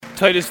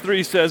Titus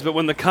 3 says, "But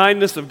when the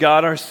kindness of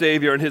God our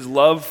Savior and his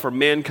love for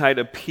mankind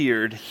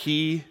appeared,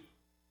 he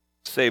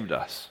saved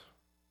us.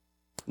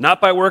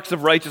 Not by works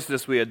of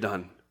righteousness we had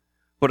done,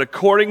 but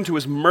according to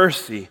his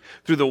mercy,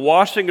 through the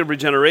washing of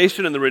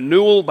regeneration and the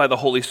renewal by the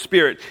Holy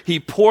Spirit,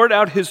 he poured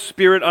out his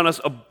Spirit on us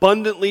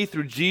abundantly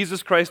through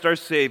Jesus Christ our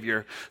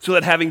Savior, so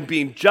that having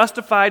been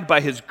justified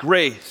by his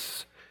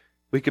grace,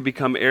 we could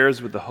become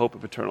heirs with the hope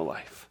of eternal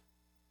life."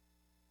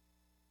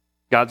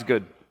 God's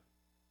good.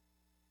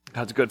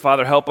 God's good.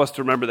 Father, help us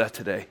to remember that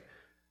today.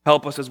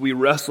 Help us as we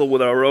wrestle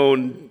with our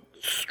own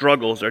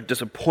struggles, our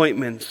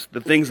disappointments, the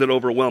things that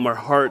overwhelm our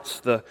hearts,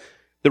 the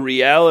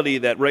reality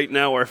that right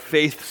now our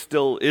faith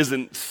still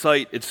isn't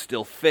sight, it's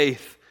still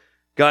faith.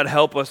 God,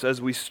 help us as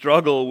we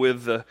struggle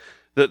with the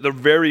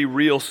very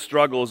real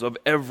struggles of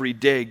every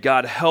day.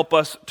 God, help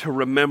us to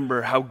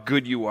remember how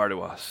good you are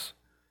to us.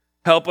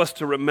 Help us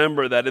to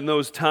remember that in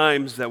those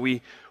times that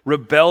we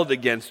rebelled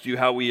against you,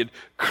 how we had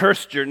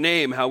cursed your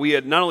name, how we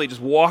had not only just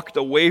walked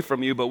away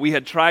from you, but we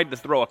had tried to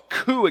throw a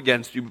coup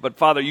against you. But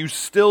Father, you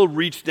still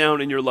reached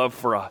down in your love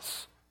for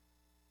us,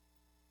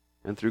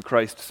 and through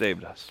Christ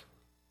saved us.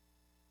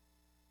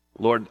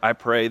 Lord, I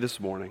pray this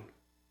morning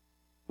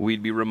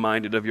we'd be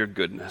reminded of your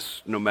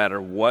goodness no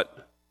matter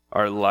what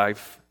our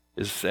life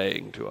is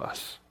saying to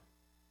us.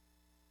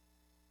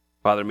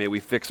 Father, may we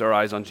fix our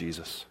eyes on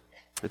Jesus.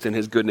 It's in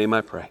his good name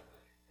I pray.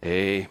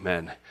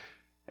 Amen.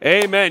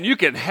 Amen. You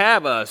can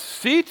have a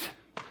seat.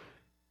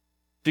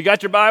 If you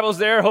got your Bibles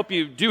there, hope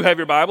you do have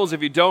your Bibles.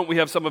 If you don't, we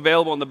have some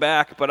available in the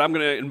back. But I'm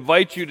going to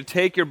invite you to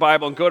take your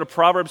Bible and go to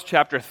Proverbs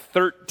chapter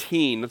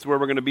 13. That's where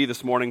we're going to be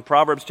this morning.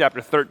 Proverbs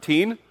chapter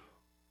 13.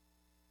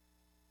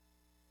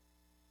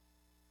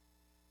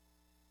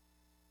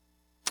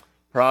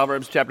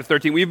 Proverbs chapter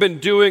 13. We've been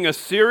doing a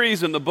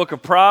series in the book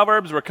of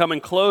Proverbs. We're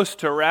coming close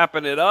to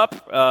wrapping it up.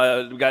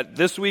 We've got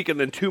this week and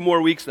then 2 more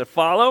weeks that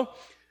follow.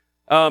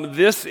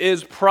 This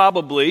is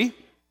probably,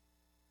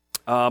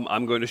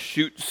 I'm going to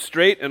shoot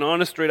straight and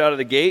honest straight out of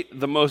the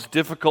gate, the most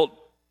difficult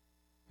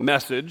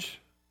message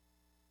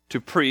to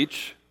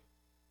preach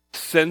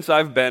since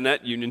I've been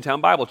at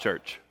Uniontown Bible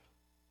Church.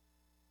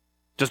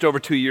 Just over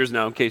 2 years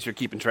now, in case you're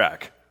keeping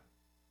track.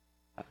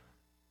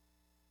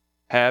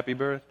 Happy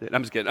birthday.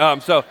 I'm just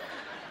kidding. So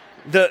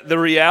the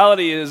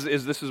reality is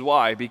this is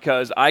why.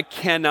 Because I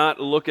cannot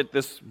look at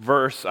this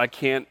verse, I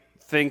can't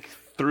think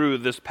through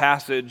this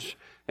passage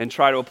and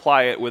try to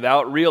apply it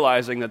without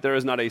realizing that there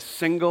is not a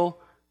single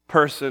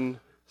person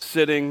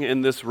sitting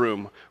in this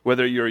room,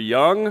 whether you're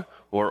young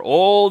or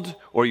old,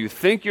 or you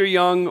think you're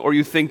young or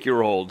you think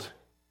you're old,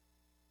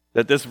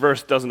 that this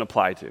verse doesn't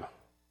apply to.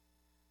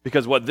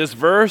 Because what this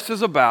verse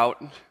is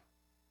about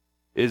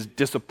is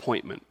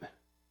disappointment.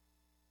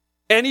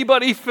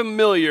 Anybody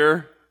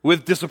familiar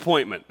with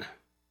disappointment?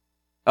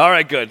 All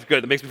right, good.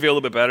 That makes me feel a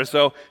little bit better.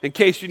 So in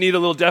case you need a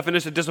little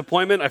definition of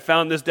disappointment, I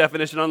found this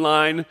definition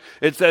online.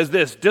 It says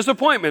this: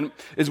 disappointment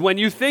is when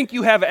you think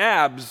you have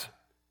abs,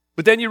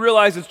 but then you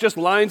realize it's just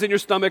lines in your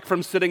stomach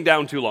from sitting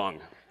down too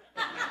long.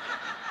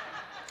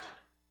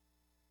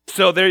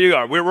 So there you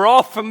are. We're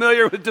all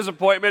familiar with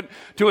disappointment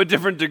to a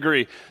different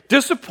degree.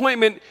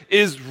 Disappointment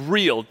is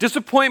real.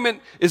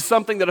 Disappointment is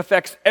something that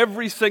affects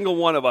every single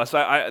one of us.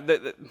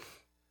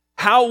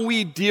 How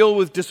we deal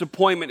with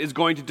disappointment is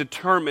going to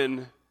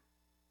determine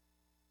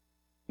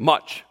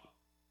much.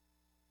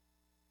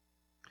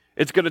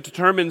 It's going to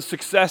determine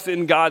success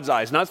in God's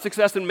eyes. Not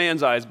success in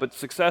man's eyes, but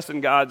success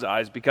in God's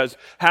eyes. Because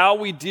how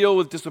we deal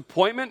with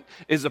disappointment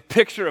is a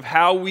picture of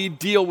how we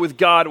deal with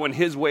God when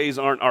his ways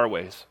aren't our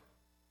ways.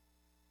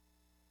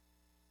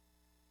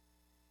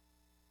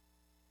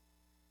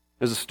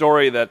 There's a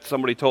story that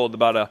somebody told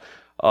about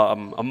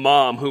a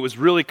mom who was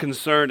really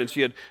concerned, and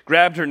she had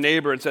grabbed her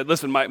neighbor and said,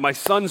 "Listen, my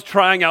son's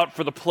trying out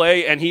for the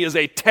play, and he is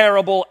a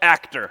terrible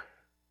actor.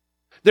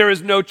 There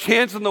is no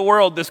chance in the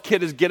world this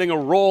kid is getting a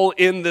role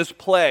in this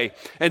play."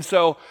 And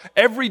so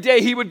every day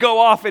he would go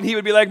off and he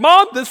would be like,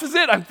 "Mom, this is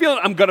it. I'm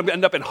going to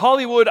end up in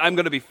Hollywood. I'm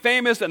going to be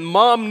famous." And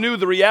Mom knew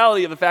the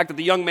reality of the fact that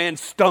the young man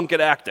stunk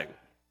at acting.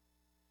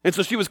 And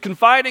so she was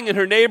confiding in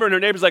her neighbor, and her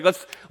neighbor's like,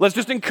 let's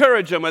just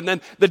encourage him. And then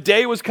the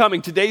day was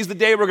coming. Today's the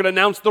day we're going to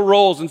announce the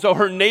roles. And so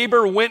her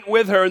neighbor went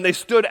with her, and they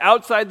stood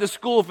outside the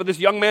school for this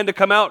young man to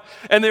come out.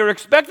 And they were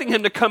expecting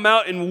him to come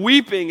out and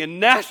weeping and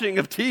gnashing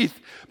of teeth.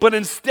 But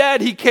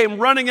instead, he came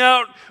running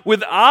out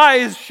with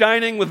eyes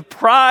shining with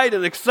pride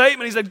and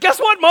excitement. He said, "Guess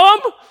what, Mom?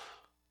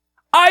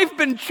 I've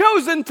been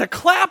chosen to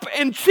clap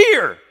and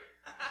cheer."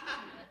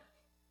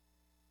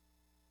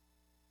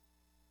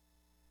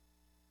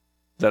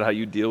 Is that how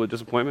you deal with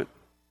disappointment?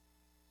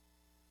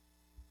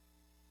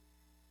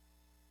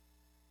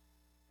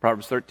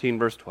 Proverbs 13,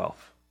 verse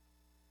 12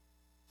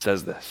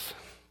 says this: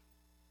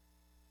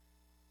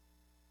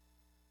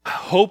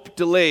 "Hope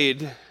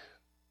delayed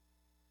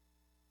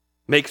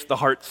makes the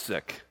heart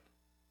sick,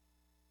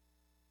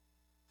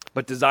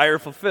 but desire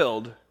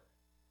fulfilled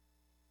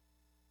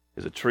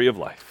is a tree of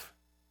life."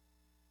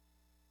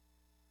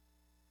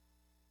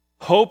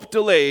 Hope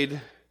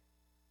delayed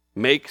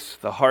makes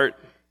the heart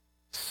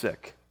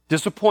sick.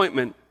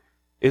 Disappointment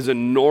is a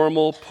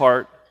normal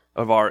part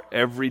of our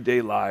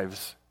everyday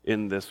lives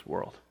in this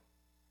world.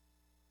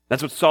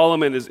 That's what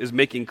Solomon is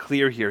making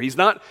clear here. He's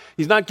not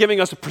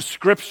giving us a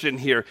prescription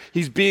here.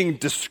 He's being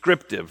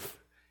descriptive.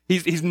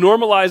 He's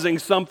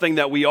normalizing something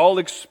that we all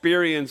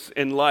experience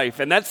in life,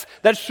 and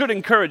that should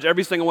encourage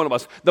every single one of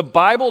us. The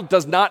Bible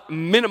does not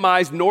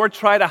minimize nor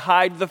try to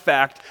hide the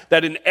fact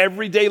that in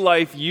everyday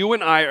life, you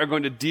and I are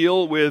going to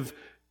deal with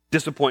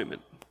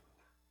disappointment.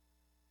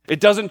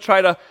 It doesn't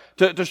try to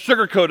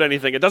sugarcoat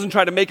anything. It doesn't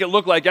try to make it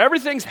look like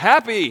everything's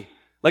happy,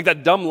 like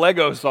that dumb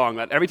Lego song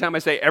that every time I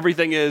say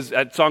everything is,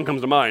 that song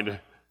comes to mind.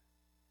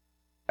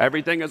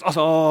 Everything is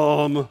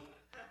awesome.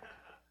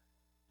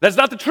 That's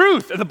not the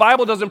truth. The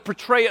Bible doesn't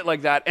portray it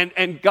like that.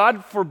 And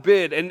God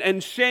forbid,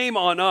 and shame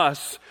on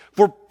us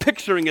for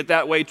picturing it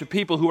that way to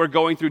people who are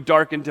going through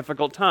dark and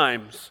difficult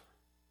times.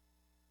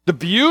 The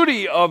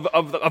beauty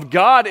of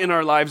God in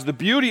our lives, the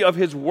beauty of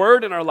His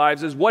Word in our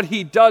lives is what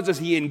He does is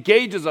He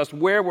engages us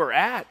where we're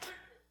at.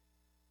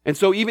 And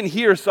so even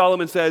here,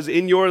 Solomon says,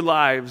 in your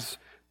lives,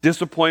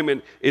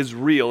 disappointment is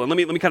real. And let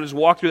me kind of just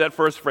walk through that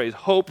first phrase.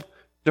 Hope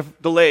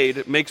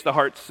delayed makes the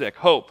heart sick.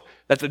 Hope,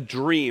 that's a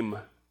dream.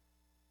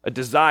 A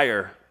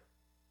desire.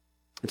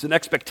 It's an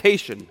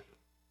expectation.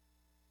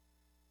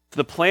 It's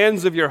the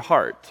plans of your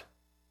heart.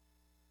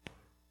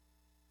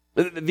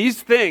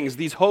 These things,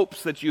 these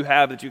hopes that you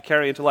have, that you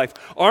carry into life,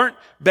 aren't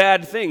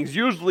bad things.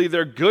 Usually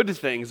they're good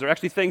things. They're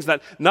actually things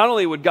that not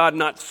only would God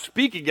not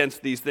speak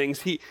against these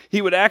things,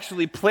 He would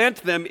actually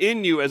plant them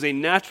in you as a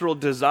natural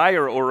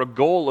desire or a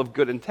goal of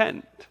good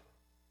intent.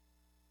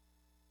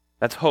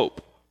 That's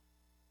hope.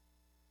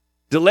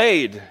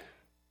 Delayed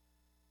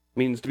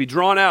means to be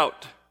drawn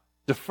out,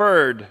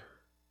 deferred,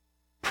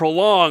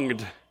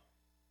 prolonged,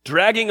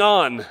 dragging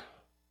on.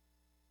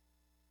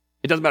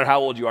 It doesn't matter how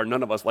old you are,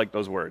 none of us like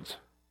those words.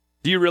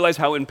 Do you realize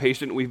how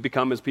impatient we've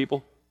become as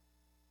people?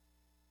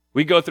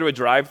 We go through a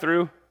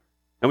drive-through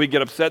and we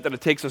get upset that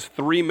it takes us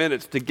 3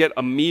 minutes to get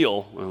a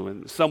meal.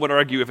 Well, some would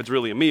argue if it's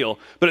really a meal,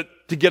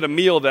 but to get a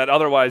meal that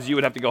otherwise you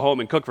would have to go home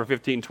and cook for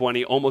 15,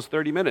 20, almost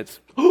 30 minutes.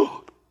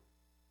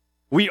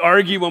 We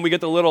argue when we get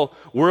the little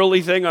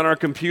whirly thing on our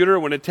computer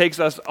when it takes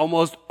us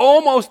almost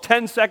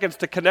 10 seconds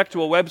to connect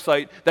to a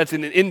website that's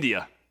in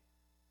India.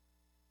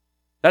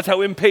 That's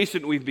how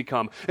impatient we've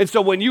become. And so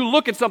when you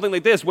look at something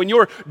like this, when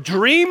your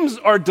dreams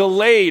are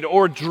delayed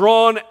or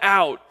drawn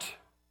out,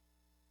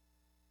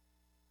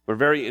 we're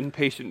very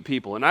impatient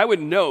people. And I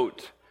would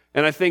note,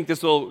 and I think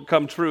this will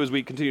come true as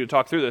we continue to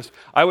talk through this,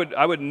 I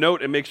would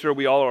note and make sure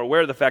we all are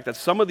aware of the fact that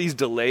some of these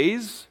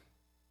delays,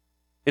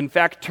 in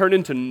fact, turn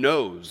into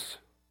no's.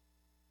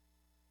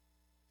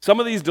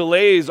 Some of these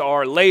delays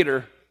are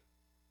later.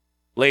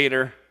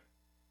 You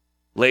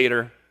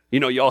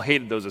know, you all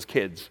hated those as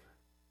kids.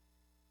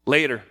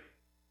 Later,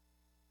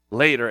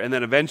 and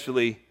then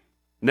eventually,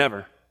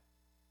 never.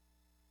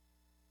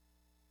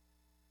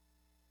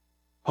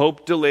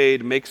 Hope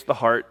delayed makes the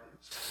heart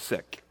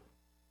sick.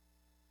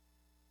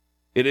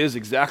 It is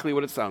exactly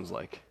what it sounds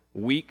like.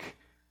 Weak,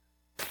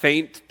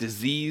 faint,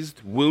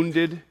 diseased,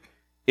 wounded,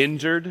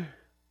 injured.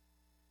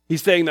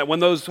 He's saying that when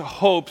those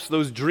hopes,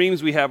 those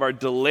dreams we have are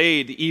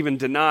delayed, even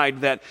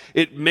denied, that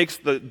it makes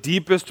the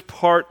deepest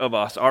part of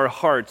us, our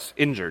hearts,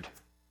 injured.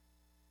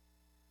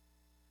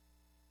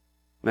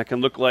 And that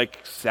can look like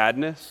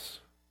sadness,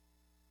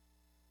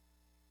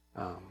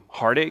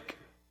 heartache,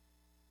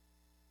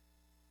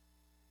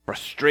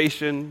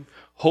 frustration,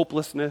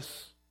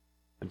 hopelessness,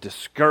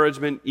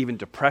 discouragement, even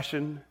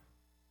depression.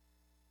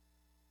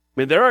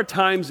 I mean, there are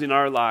times in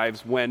our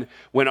lives when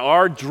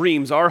our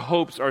dreams, our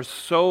hopes are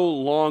so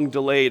long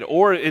delayed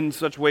or in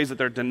such ways that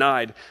they're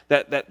denied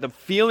that the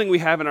feeling we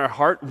have in our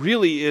heart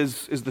really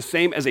is the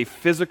same as a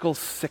physical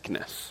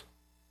sickness.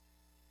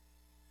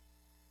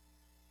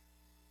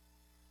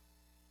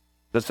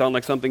 Does that sound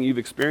like something you've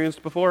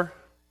experienced before?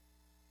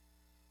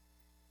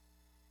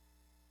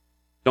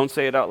 Don't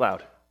say it out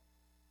loud.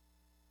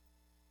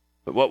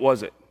 But what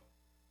was it?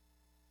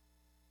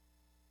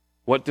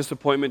 What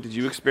disappointment did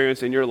you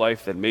experience in your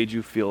life that made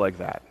you feel like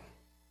that?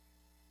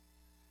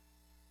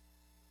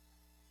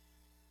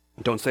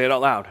 Don't say it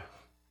out loud.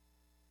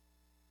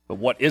 But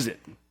what is it?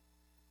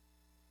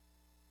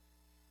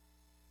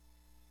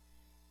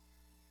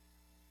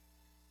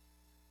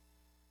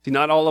 See,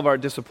 not all of our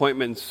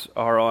disappointments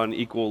are on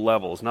equal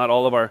levels. Not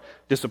all of our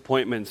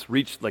disappointments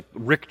reach like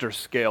Richter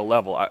scale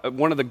level.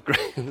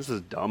 This is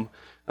dumb.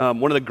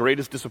 One of the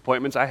greatest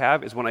disappointments I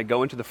have is when I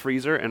go into the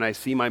freezer and I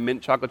see my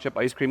mint chocolate chip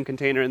ice cream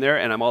container in there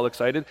and I'm all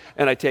excited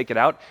and I take it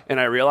out and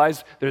I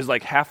realize there's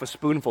like half a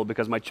spoonful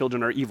because my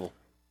children are evil.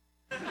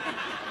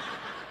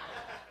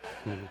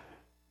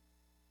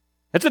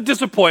 It's a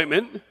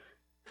disappointment.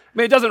 I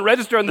mean, it doesn't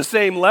register on the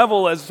same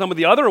level as some of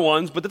the other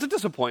ones, but it's a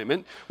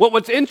disappointment.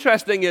 What's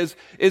interesting is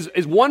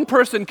one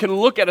person can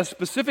look at a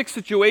specific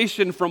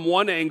situation from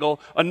one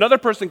angle, another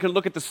person can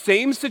look at the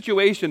same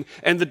situation,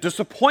 and the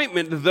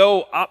disappointment,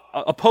 though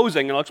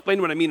opposing, and I'll explain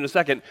what I mean in a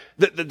second,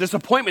 the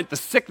disappointment, the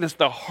sickness,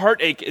 the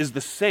heartache is the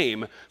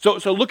same. So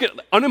look at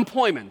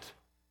unemployment.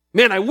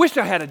 Man, I wish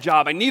I had a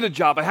job. I need a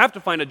job. I have to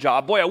find a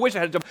job. Boy, I wish I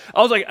had a job.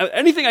 I was like,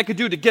 anything I could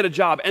do to get a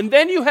job. And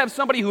then you have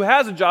somebody who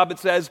has a job that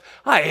says,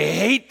 I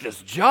hate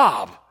this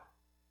job.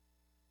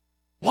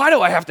 Why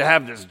do I have to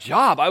have this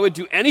job? I would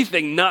do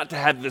anything not to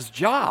have this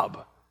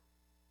job.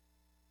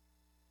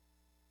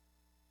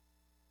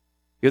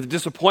 You have the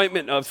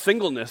disappointment of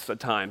singleness at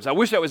times. I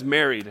wish I was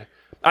married.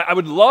 I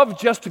would love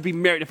just to be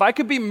married. If I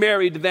could be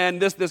married, then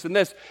this, and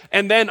this.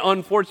 And then,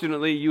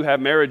 unfortunately, you have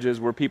marriages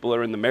where people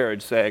are in the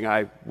marriage saying,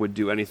 I would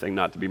do anything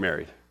not to be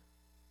married.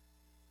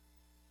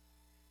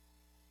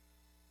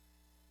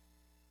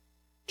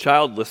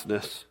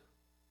 Childlessness.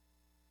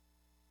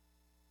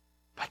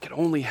 If I could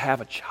only have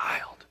a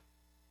child,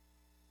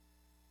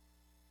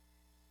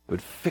 it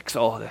would fix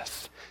all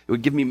this. It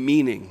would give me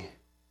meaning,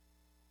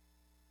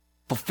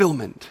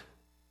 fulfillment.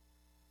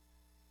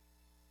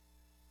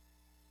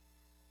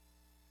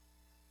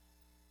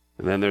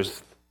 And then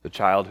there's the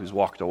child who's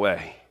walked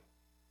away.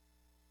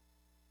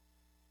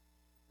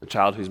 The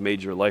child who's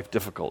made your life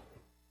difficult.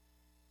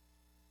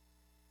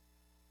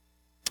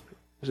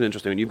 It's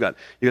interesting when you got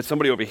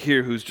somebody over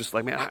here who's just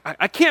like, man,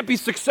 I can't be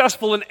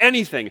successful in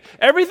anything.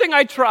 Everything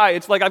I try,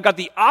 it's like I've got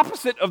the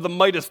opposite of the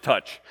Midas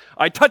touch.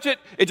 I touch it,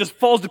 it just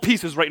falls to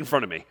pieces right in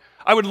front of me.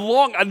 I'd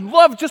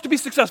love just to be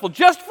successful,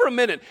 just for a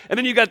minute. And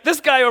then you got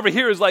this guy over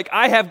here who's like,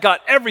 I have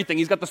got everything.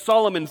 He's got the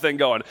Solomon thing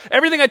going.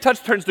 Everything I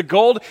touch turns to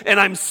gold, and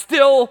I'm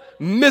still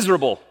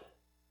miserable.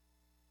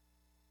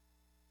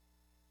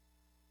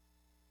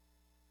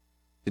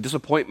 The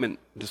disappointment,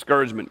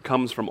 discouragement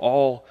comes from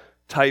all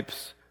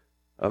types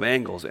of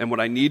angles. And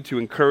what I need to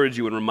encourage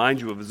you and remind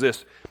you of is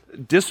this: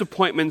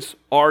 disappointments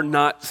are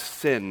not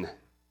sin,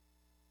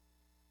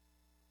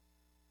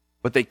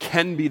 but they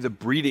can be the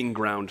breeding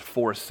ground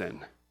for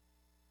sin.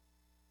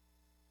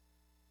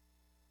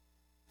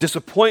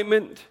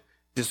 Disappointment,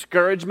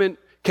 discouragement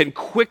can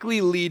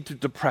quickly lead to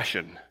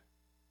depression.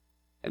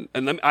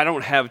 And I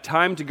don't have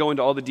time to go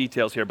into all the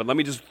details here, but let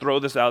me just throw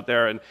this out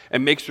there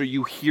and make sure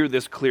you hear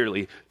this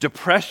clearly.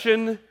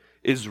 Depression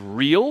is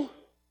real.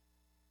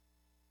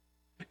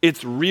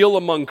 It's real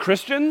among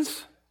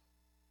Christians,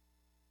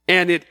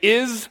 and it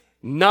is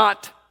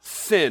not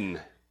sin.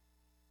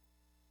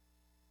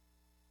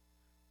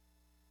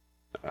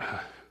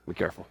 Be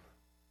careful.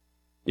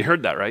 You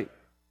heard that, right?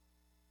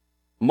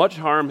 Much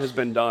harm has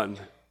been done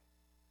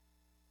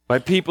by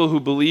people who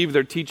believe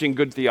they're teaching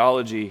good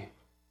theology,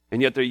 and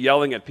yet they're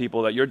yelling at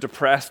people that you're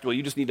depressed, well,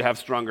 you just need to have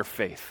stronger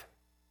faith.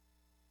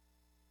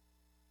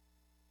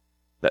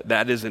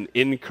 That is an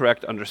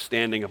incorrect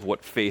understanding of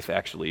what faith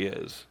actually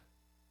is.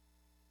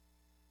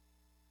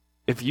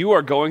 If you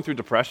are going through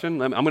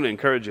depression, I'm going to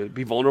encourage you,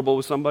 be vulnerable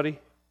with somebody.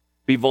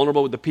 Be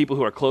vulnerable with the people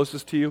who are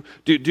closest to you.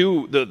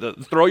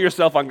 Throw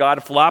yourself on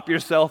God, flop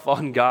yourself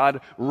on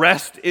God,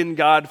 rest in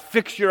God,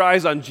 fix your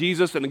eyes on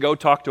Jesus, and go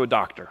talk to a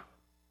doctor.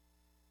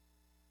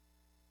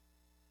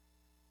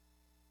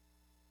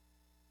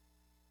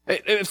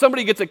 If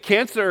somebody gets a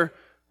cancer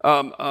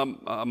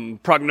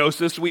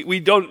prognosis, we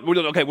don't,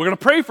 okay, we're going to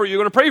pray for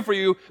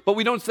you, but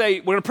we don't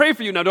say, we're going to pray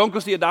for you, now don't go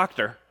see a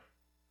doctor.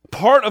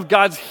 Part of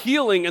God's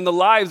healing in the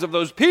lives of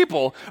those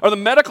people are the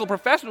medical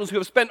professionals who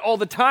have spent all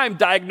the time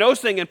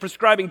diagnosing and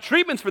prescribing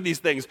treatments for these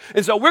things.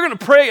 And so we're going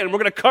to pray, and we're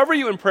going to cover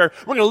you in prayer.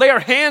 We're going to lay our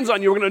hands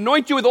on you. We're going to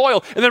anoint you with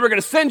oil, and then we're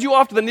going to send you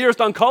off to the nearest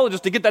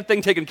oncologist to get that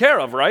thing taken care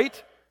of,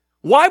 right?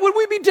 Why would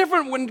we be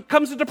different when it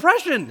comes to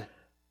depression?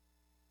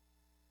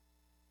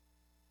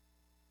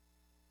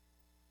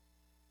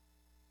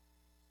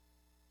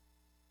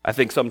 I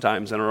think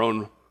sometimes in our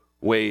own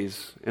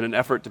ways, in an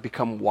effort to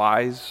become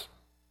wise,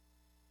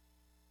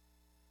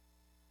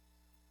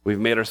 we've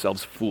made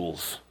ourselves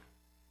fools.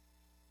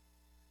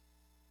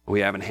 We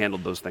haven't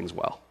handled those things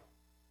well.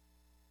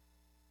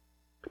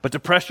 But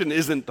depression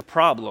isn't the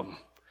problem.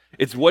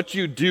 It's what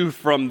you do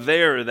from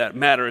there that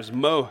matters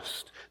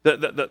most.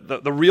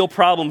 The real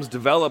problems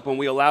develop when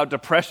we allow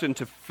depression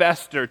to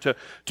fester, to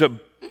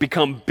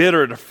become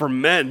bitter, to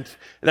ferment.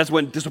 And that's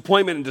when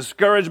disappointment and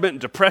discouragement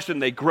and depression,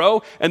 they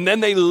grow, and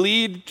then they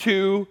lead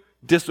to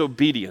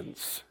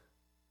disobedience.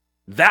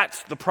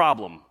 That's the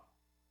problem.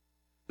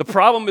 The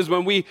problem is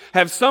when we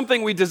have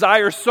something we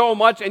desire so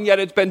much and yet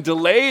it's been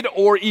delayed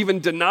or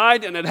even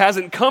denied and it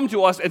hasn't come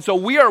to us, and so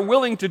we are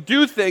willing to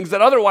do things that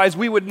otherwise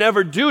we would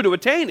never do to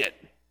attain it.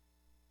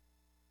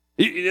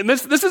 And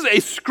this is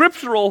a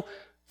scriptural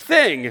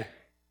thing.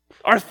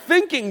 Our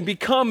thinking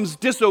becomes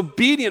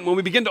disobedient when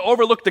we begin to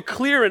overlook the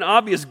clear and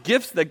obvious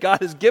gifts that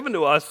God has given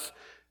to us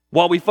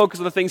while we focus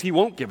on the things He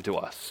won't give to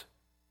us.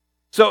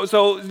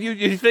 So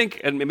you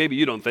think, and maybe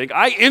you don't think,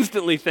 I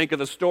instantly think of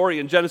the story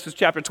in Genesis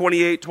chapter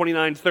 28,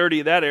 29,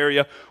 30, that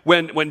area,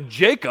 when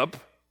Jacob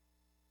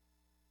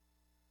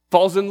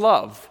falls in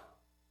love.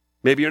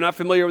 Maybe you're not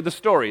familiar with the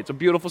story. It's a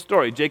beautiful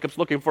story. Jacob's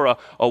looking for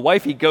a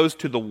wife. He goes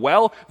to the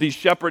well. These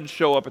shepherds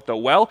show up at the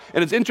well.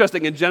 And it's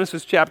interesting, in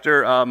Genesis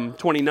chapter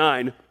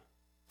 29,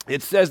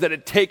 it says that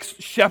it takes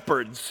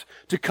shepherds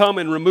to come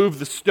and remove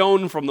the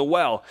stone from the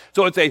well.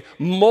 So it's a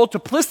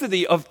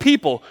multiplicity of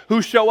people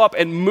who show up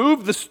and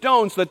move the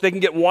stone so that they can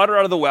get water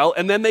out of the well,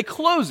 and then they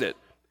close it.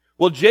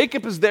 Well,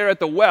 Jacob is there at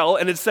the well,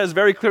 and it says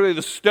very clearly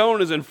the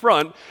stone is in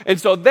front.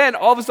 And so then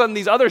all of a sudden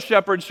these other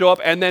shepherds show up,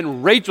 and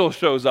then Rachel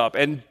shows up.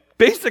 And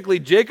basically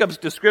Jacob's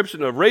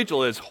description of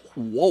Rachel is,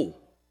 whoa.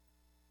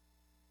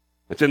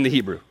 It's in the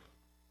Hebrew.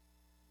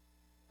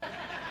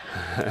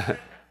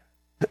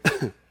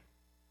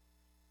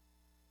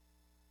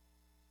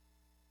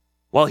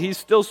 While he's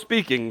still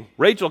speaking,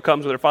 Rachel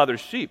comes with her father's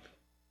sheep,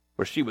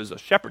 where she was a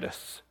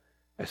shepherdess.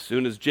 As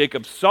soon as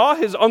Jacob saw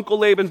his uncle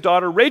Laban's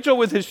daughter Rachel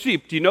with his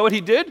sheep, do you know what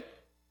he did?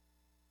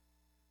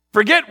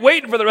 Forget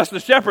waiting for the rest of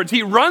the shepherds.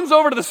 He runs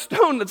over to the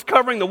stone that's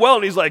covering the well,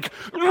 and he's like,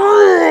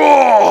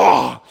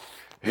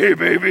 hey,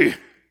 baby.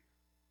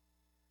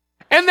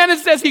 And then it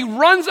says he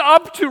runs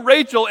up to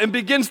Rachel and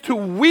begins to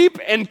weep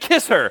and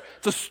kiss her.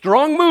 It's a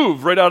strong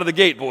move right out of the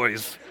gate,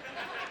 boys.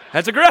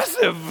 That's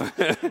aggressive.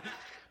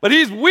 But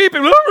he's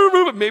weeping.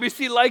 Maybe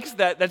she likes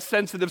that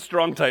sensitive,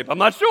 strong type. I'm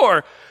not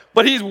sure.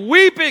 But he's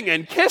weeping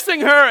and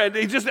kissing her.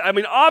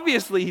 And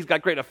obviously he's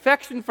got great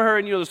affection for her.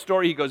 And you know the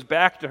story, he goes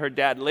back to her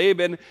dad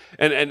Laban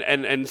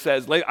and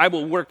says, I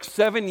will work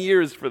 7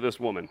 years for this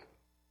woman.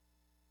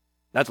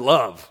 That's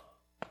love.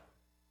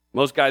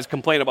 Most guys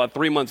complain about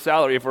 3 months'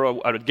 salary for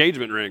an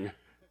engagement ring.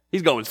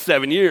 He's going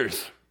 7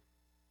 years.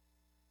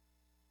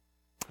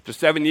 After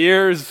 7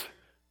 years,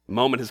 the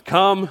moment has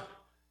come.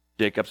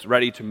 Jacob's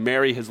ready to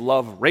marry his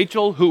love,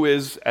 Rachel, who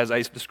is, as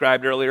I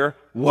described earlier,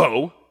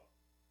 whoa.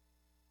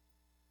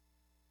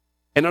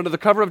 And under the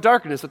cover of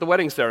darkness at the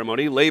wedding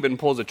ceremony, Laban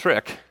pulls a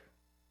trick.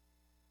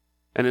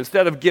 And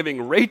instead of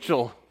giving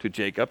Rachel to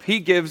Jacob, he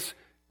gives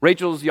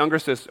Rachel's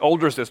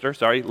older sister,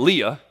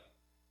 Leah,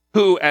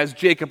 who, as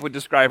Jacob would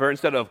describe her,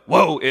 instead of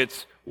whoa,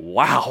 it's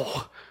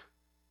wow.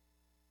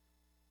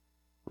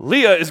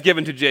 Leah is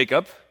given to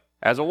Jacob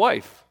as a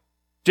wife.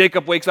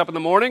 Jacob wakes up in the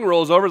morning,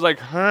 rolls over, is like,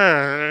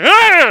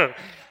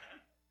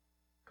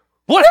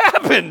 what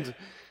happened?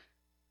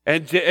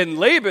 And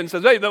Laban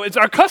says, hey, it's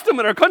our custom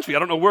in our country. I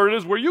don't know where it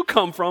is where you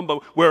come from,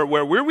 but where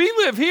we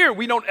live here,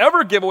 we don't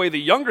ever give away the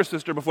younger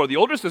sister before the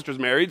older sister's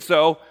married.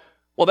 So,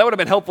 well, that would have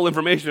been helpful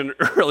information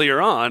earlier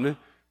on.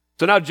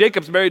 So now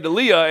Jacob's married to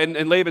Leah,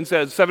 and Laban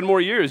says, 7 more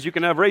years, you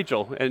can have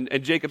Rachel. And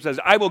Jacob says,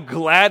 I will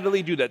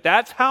gladly do that.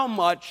 That's how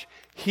much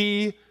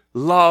he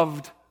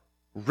loved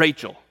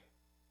Rachel.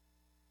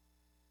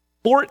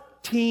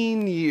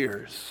 14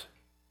 years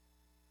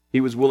he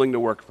was willing to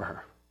work for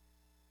her.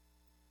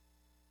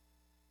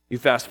 You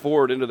fast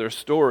forward into their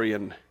story,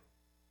 and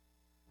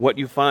what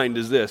you find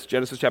is this.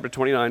 Genesis chapter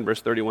 29,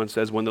 verse 31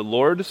 says, when the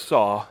Lord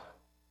saw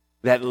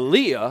that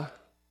Leah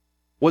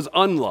was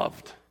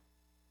unloved,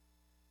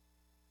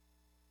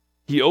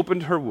 he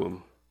opened her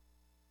womb.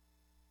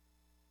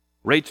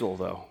 Rachel,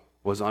 though,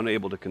 was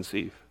unable to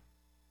conceive.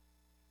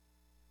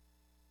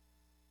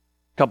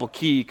 A couple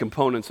key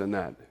components in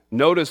that.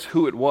 Notice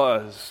who it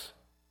was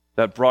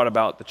that brought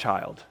about the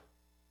child.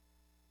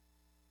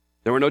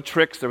 There were no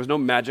tricks, there was no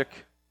magic.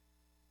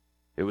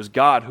 It was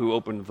God who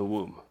opened the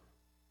womb.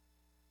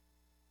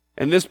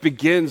 And this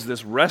begins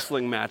this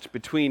wrestling match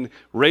between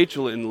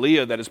Rachel and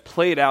Leah that is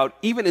played out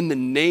even in the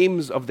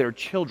names of their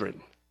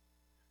children.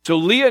 So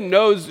Leah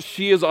knows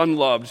she is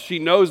unloved. She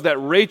knows that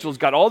Rachel's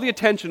got all the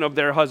attention of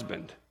their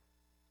husband.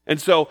 And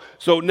so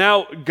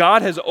now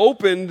God has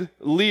opened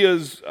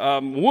Leah's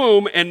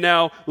womb, and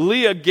now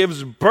Leah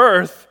gives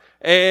birth,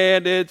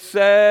 and it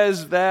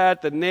says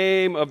that the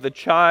name of the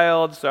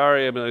child,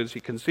 she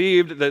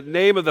conceived, the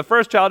name of the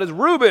first child is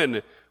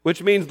Reuben,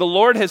 which means the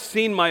Lord has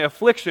seen my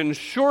affliction.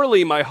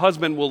 Surely my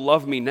husband will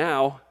love me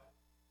now.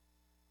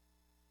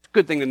 It's a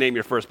good thing to name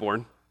your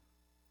firstborn.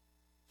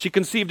 She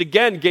conceived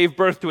again, gave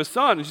birth to a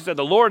son, and she said,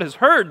 the Lord has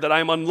heard that I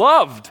am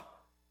unloved.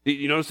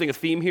 You noticing a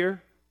theme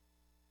here?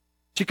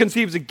 She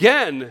conceives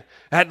again.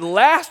 At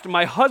last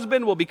my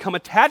husband will become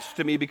attached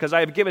to me because I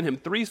have given him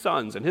 3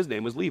 sons, and his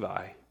name was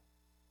Levi.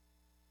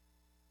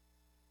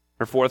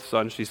 Her 4th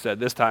son, she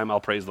said, this time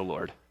I'll praise the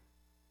Lord.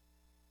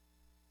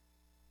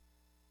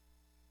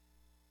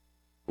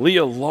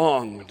 Leah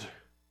longed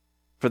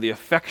for the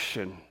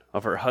affection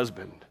of her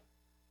husband,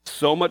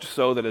 so much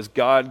so that as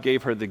God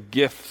gave her the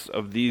gifts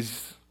of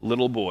these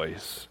little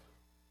boys,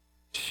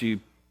 she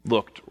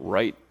looked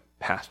right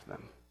past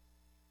them.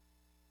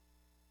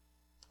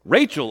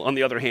 Rachel, on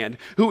the other hand,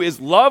 who is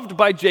loved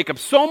by Jacob,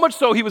 so much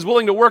so he was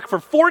willing to work for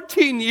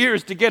 14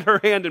 years to get her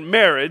hand in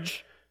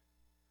marriage,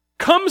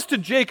 comes to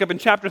Jacob in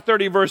chapter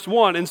 30, verse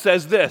 1, and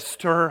says this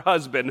to her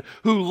husband,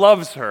 who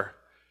loves her,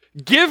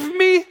 give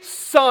me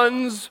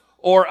sons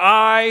or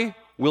I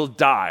will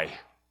die.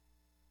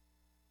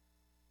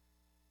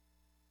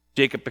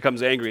 Jacob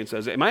becomes angry and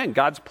says, am I in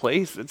God's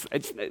place?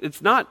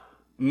 It's not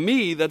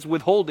me that's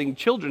withholding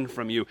children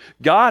from you.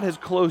 God has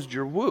closed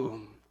your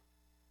womb.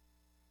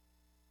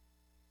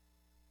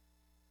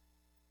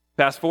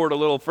 Fast forward a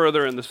little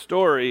further in the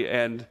story,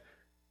 and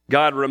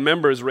God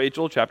remembers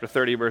Rachel, chapter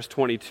 30, verse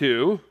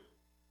 22.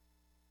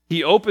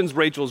 He opens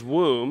Rachel's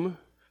womb.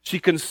 She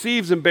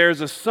conceives and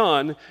bears a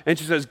son, and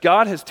she says,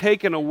 God has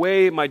taken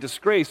away my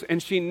disgrace.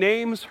 And she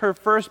names her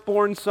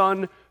firstborn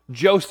son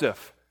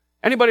Joseph.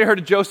 Anybody heard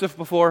of Joseph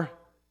before?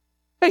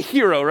 A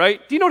hero,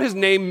 right? Do you know what his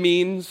name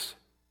means?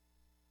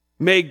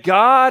 May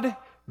God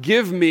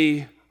give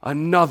me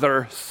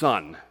another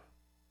son.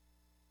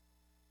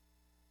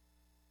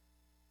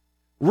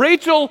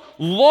 Rachel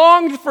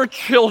longed for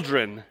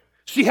children.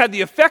 She had the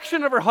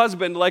affection of her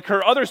husband like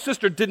her other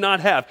sister did not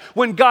have.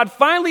 When God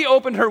finally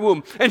opened her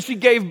womb and she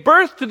gave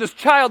birth to this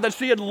child that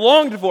she had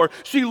longed for,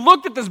 she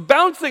looked at this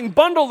bouncing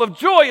bundle of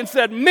joy and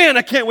said, man,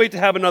 I can't wait to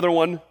have another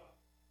one.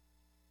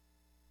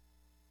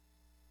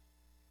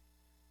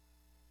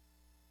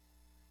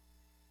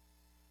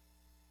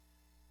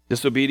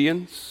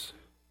 Disobedience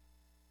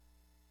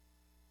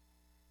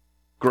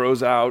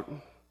grows out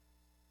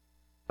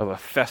of a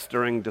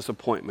festering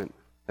disappointment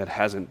that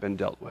hasn't been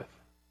dealt with.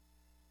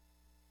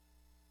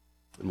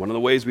 And one of the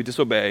ways we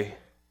disobey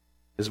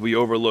is we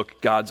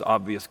overlook God's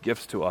obvious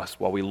gifts to us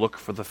while we look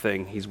for the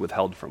thing he's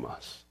withheld from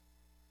us.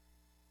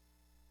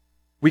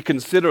 We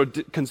consider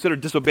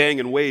disobeying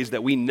in ways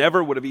that we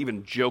never would have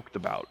even joked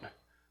about.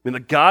 I mean, the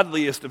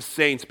godliest of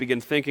saints begin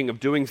thinking of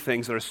doing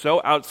things that are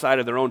so outside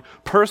of their own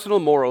personal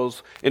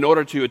morals in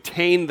order to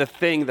attain the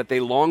thing that they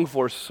long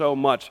for so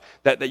much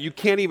that you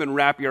can't even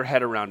wrap your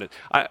head around it.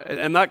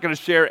 I'm not going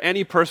to share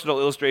any personal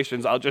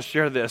illustrations. I'll just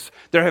share this.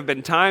 There have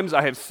been times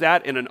I have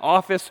sat in an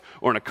office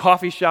or in a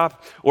coffee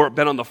shop or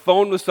been on the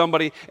phone with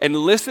somebody and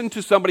listened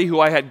to somebody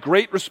who I had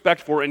great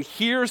respect for and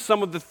hear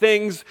some of the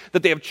things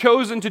that they have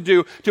chosen to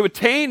do to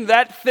attain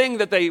that thing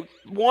that they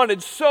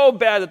wanted so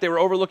bad that they were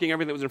overlooking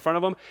everything that was in front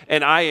of them,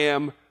 and I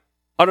am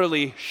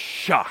utterly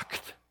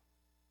shocked.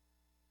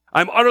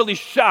 I'm utterly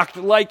shocked,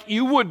 like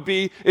you would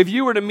be if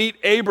you were to meet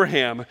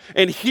Abraham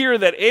and hear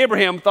that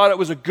Abraham thought it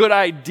was a good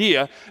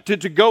idea to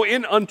go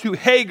in unto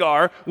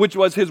Hagar, which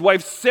was his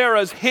wife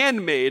Sarah's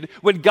handmaid,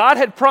 when God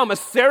had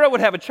promised Sarah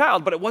would have a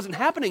child, but it wasn't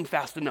happening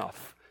fast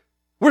enough.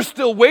 We're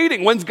still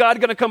waiting. When's God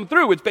going to come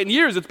through? It's been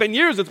years, it's been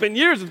years, it's been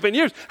years, it's been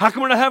years. How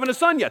come we're not having a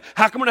son yet?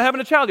 How come we're not having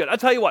a child yet? I'll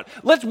tell you what,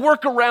 let's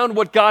work around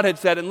what God had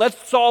said and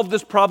let's solve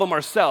this problem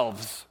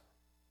ourselves.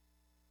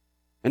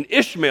 And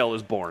Ishmael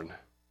is born.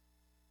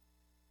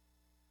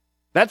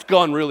 That's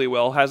gone really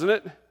well, hasn't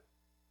it?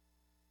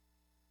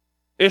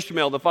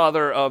 Ishmael, the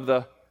father of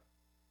the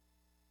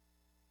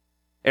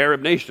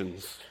Arab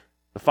nations,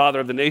 the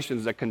father of the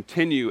nations that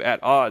continue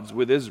at odds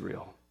with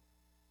Israel.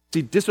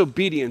 See,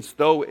 disobedience,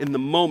 though in the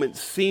moment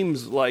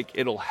seems like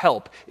it'll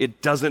help,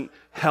 it doesn't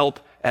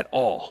help at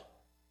all.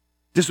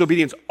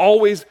 Disobedience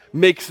always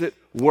makes it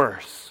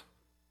worse.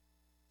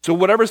 So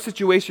whatever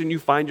situation you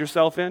find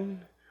yourself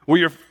in, where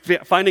you're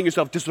finding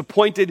yourself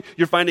disappointed,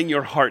 you're finding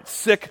your heart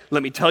sick,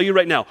 let me tell you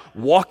right now,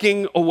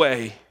 walking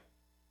away,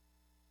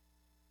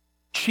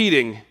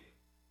 cheating,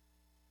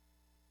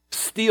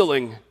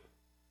 stealing,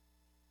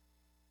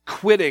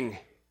 quitting,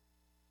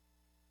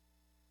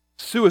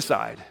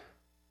 suicide,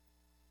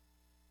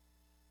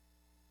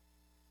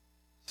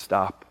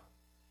 stop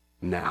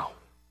now.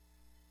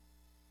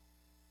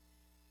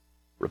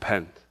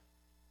 Repent.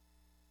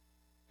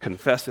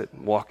 Confess it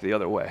and walk the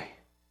other way.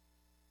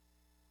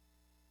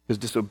 Because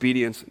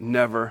disobedience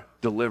never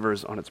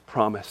delivers on its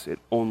promise. It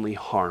only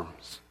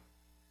harms.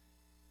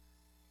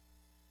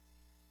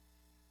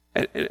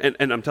 And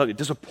I'm telling you,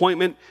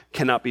 disappointment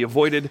cannot be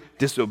avoided.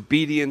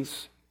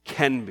 Disobedience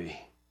can be.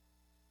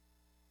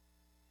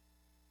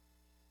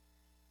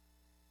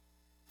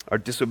 Our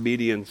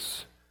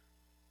disobedience,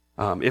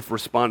 if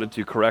responded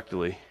to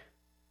correctly,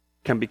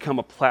 can become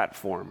a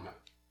platform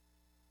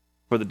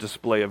for the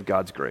display of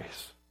God's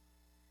grace.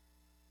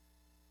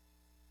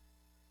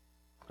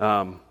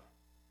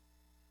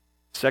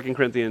 2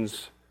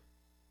 Corinthians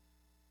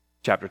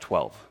chapter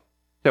 12.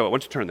 Why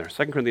don't you turn there?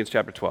 2 Corinthians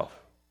chapter 12.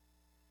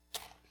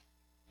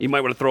 You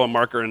might want to throw a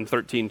marker in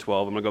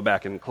 13:12. I'm going to go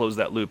back and close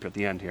that loop at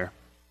the end here.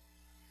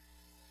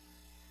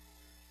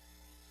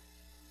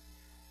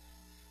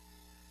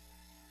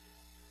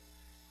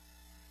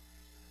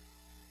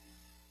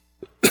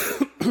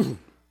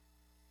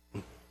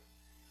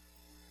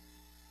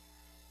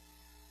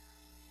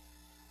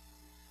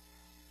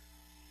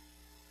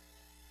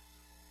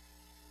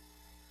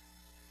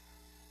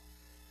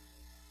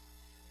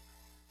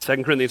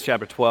 Second Corinthians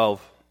chapter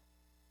 12.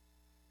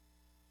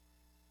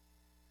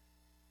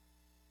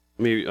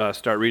 Let me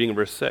start reading in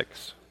verse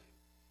 6.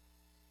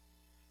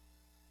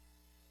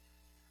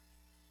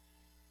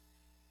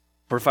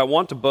 For if I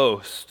want to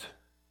boast,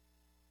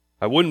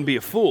 I wouldn't be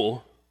a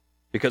fool,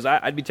 because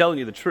I'd be telling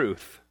you the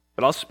truth,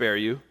 but I'll spare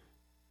you,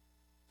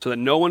 so that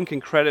no one can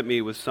credit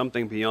me with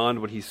something beyond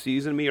what he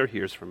sees in me or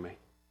hears from me,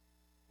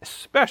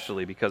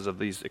 especially because of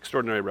these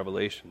extraordinary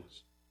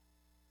revelations.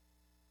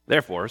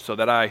 Therefore, so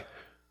that I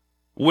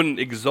wouldn't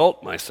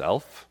exalt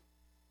myself,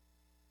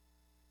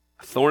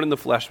 a thorn in the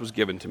flesh was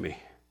given to me,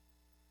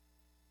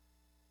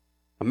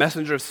 a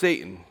messenger of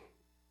Satan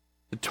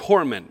to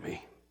torment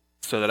me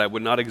so that I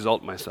would not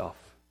exalt myself.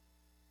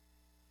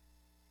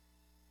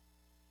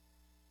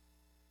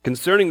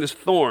 Concerning this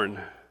thorn,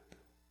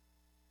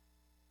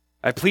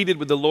 I pleaded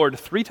with the Lord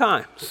 3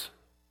 times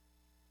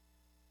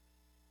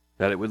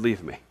that it would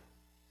leave me.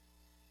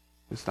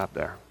 And stop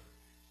there.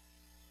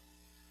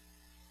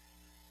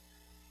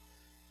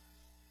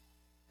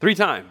 3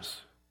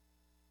 times,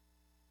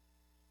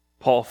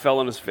 Paul fell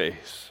on his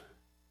face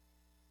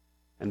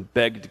and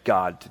begged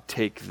God to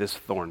take this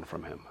thorn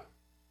from him.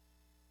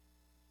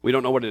 We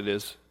don't know what it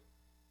is.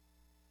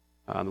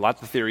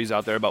 Lots of theories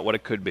out there about what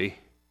it could be.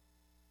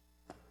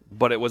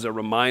 But it was a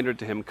reminder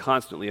to him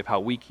constantly of how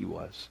weak he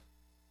was.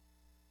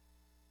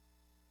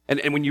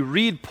 And when you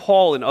read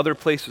Paul in other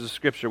places of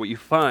Scripture, what you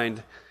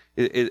find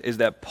is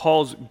that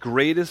Paul's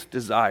greatest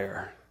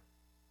desire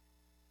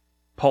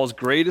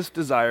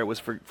was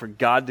for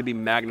God to be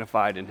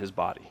magnified in his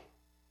body.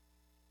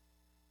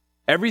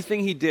 Everything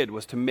he did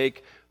was to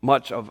make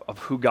much of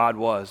who God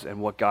was and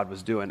what God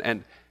was doing.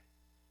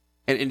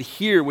 And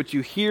here, what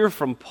you hear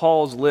from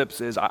Paul's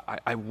lips is,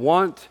 I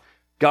want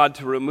God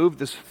to remove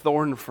this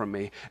thorn from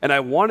me, and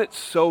I want it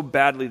so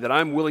badly that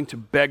I'm willing to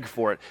beg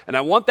for it. And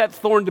I want that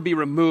thorn to be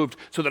removed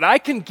so that I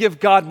can give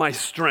God my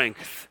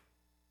strength.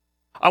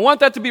 I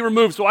want that to be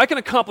removed so I can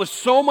accomplish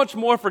so much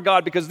more for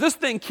God, because this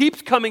thing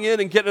keeps coming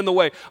in and getting in the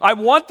way. I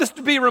want this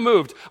to be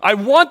removed. I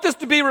want this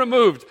to be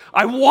removed.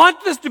 I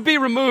want this to be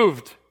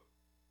removed.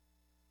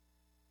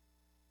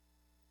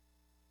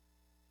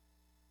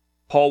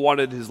 Paul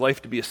wanted his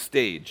life to be a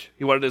stage.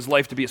 He wanted his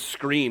life to be a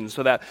screen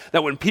so that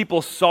when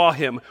people saw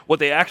him, what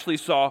they actually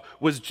saw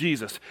was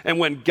Jesus. And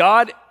when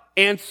God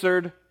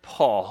answered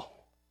Paul,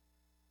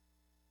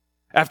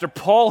 after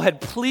Paul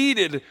had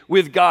pleaded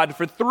with God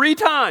for 3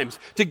 times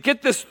to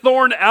get this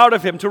thorn out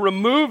of him, to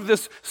remove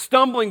this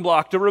stumbling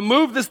block, to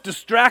remove this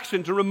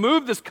distraction, to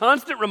remove this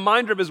constant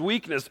reminder of his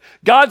weakness,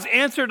 God's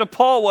answer to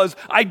Paul was,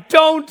 I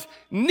don't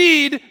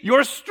need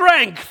your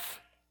strength.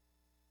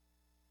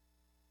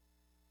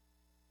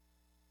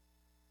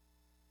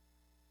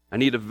 I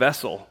need a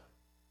vessel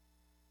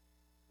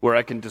where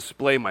I can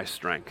display my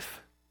strength.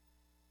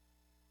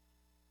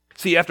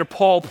 See, after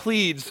Paul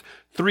pleads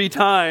 3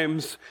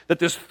 times that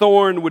this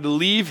thorn would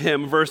leave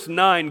him, verse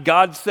 9,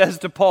 God says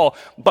to Paul,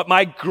 but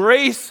my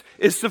grace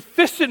is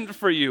sufficient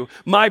for you.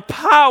 My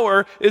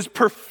power is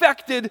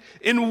perfected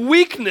in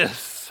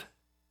weakness.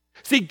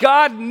 See,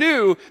 God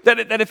knew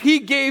that if he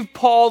gave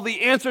Paul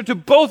the answer to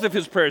both of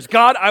his prayers,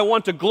 God, I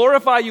want to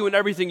glorify you in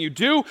everything you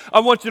do. I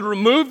want you to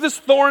remove this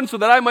thorn so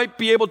that I might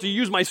be able to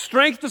use my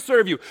strength to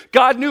serve you.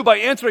 God knew by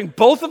answering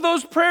both of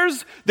those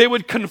prayers, they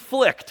would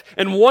conflict,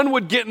 and one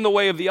would get in the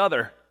way of the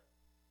other.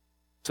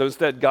 So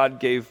instead, God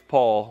gave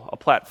Paul a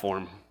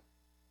platform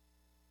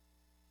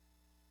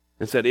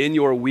and said, in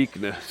your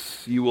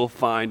weakness, you will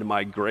find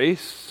my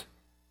grace,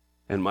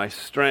 and my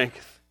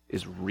strength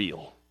is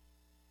real.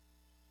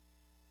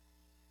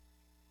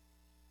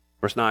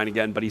 Verse 9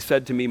 again, but he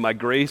said to me, my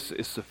grace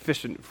is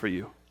sufficient for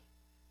you.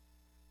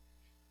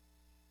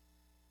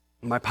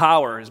 My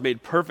power is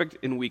made perfect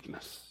in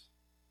weakness.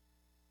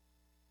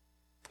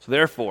 So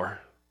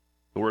therefore,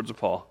 the words of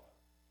Paul,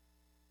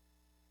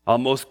 I'll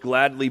most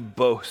gladly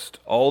boast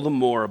all the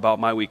more about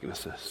my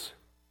weaknesses,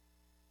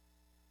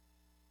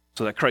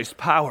 so that Christ's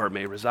power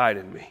may reside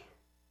in me.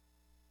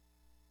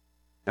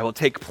 I will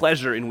take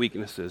pleasure in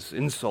weaknesses,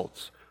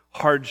 insults,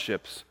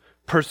 hardships,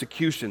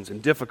 persecutions,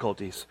 and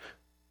difficulties,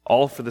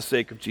 all for the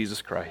sake of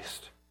Jesus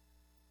Christ.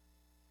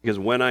 Because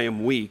when I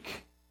am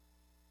weak,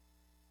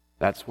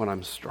 that's when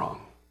I'm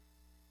strong.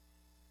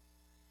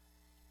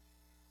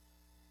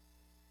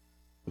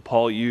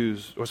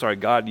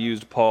 God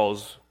used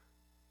Paul's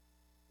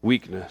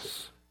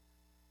weakness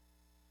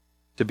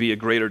to be a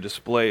greater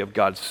display of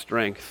God's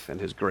strength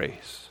and his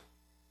grace.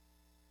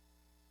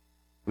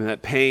 I mean,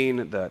 that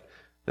pain,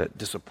 that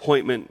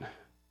disappointment,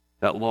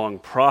 that long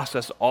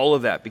process, all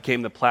of that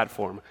became the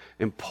platform.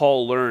 And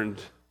Paul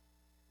learned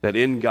that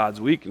in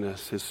God's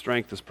weakness, his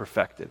strength is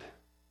perfected.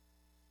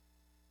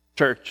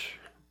 Church,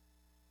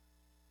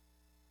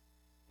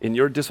 in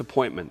your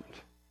disappointment,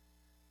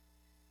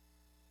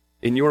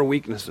 in your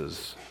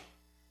weaknesses,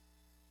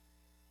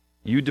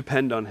 you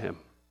depend on him,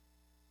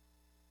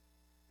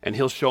 and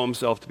he'll show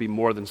himself to be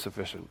more than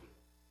sufficient.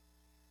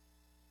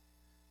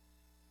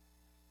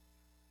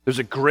 There's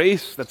a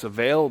grace that's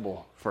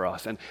available for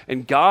us,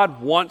 and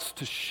God wants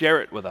to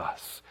share it with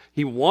us.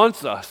 He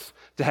wants us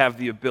to have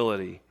the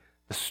ability,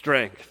 the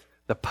strength,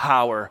 the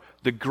power,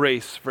 the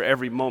grace for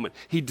every moment.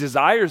 He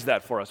desires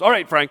that for us. All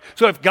right, Frank,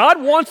 so if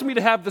God wants me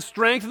to have the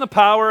strength and the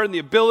power and the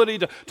ability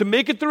to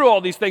make it through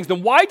all these things,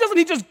 then why doesn't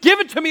he just give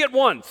it to me at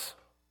once?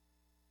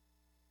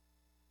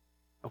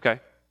 Okay,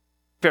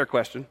 fair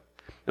question.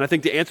 And I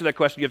think to answer that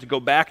question, you have to go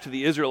back to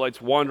the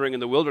Israelites wandering in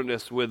the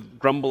wilderness with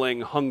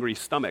grumbling, hungry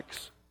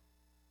stomachs.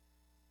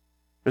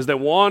 As they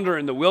wander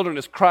in the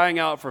wilderness crying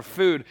out for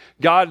food,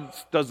 God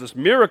does this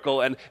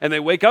miracle, and they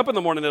wake up in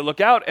the morning, they look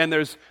out, and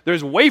there's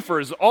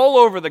wafers all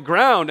over the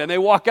ground, and they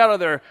walk out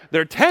of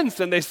their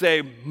tents, and they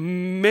say,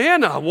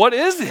 manna, what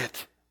is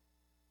it?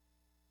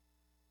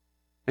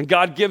 And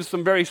God gives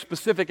some very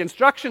specific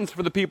instructions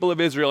for the people of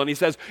Israel, and he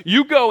says,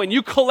 you go and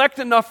you collect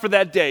enough for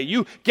that day.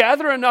 You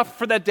gather enough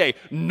for that day.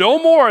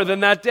 No more than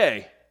that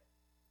day.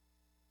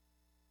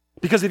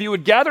 Because if you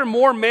would gather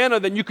more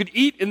manna than you could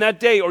eat in that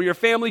day, or your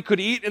family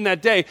could eat in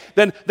that day,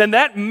 then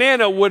that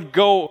manna would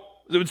go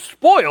It would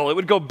spoil. It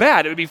would go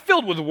bad. It would be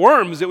filled with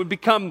worms. It would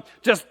become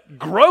just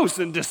gross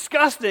and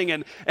disgusting.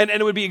 And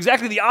it would be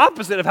exactly the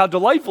opposite of how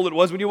delightful it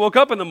was when you woke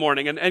up in the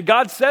morning. And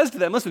God says to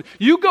them, listen,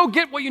 you go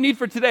get what you need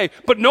for today,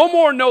 but no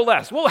more, no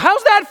less. Well,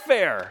 how's that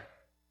fair?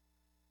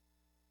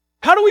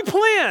 How do we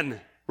plan,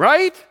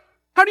 right?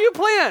 How do you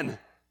plan?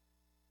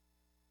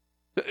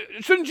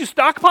 Shouldn't you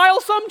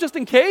stockpile some just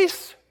in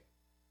case?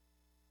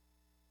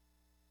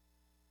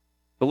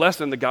 The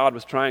lesson that God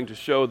was trying to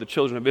show the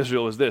children of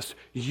Israel is this: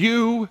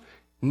 you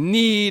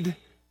need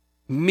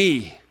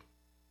me.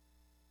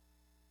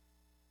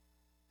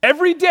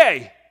 Every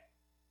day,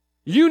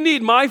 you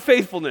need my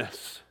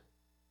faithfulness.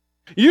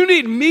 You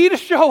need me to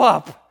show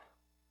up.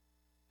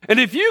 And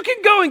if you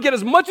can go and get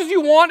as much as you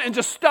want and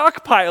just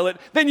stockpile it,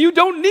 then you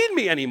don't need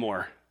me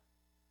anymore.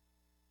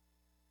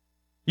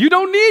 You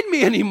don't need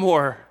me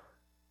anymore.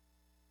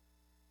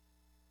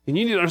 And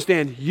you need to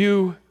understand,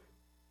 you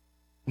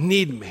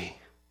need me.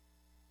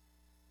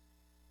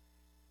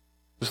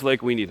 Just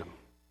like we need him.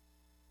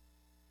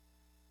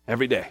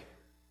 Every day.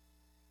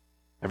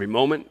 Every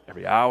moment,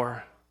 every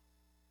hour.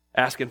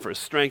 Asking for his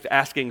strength,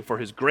 asking for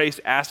his grace,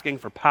 asking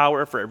for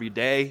power for every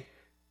day.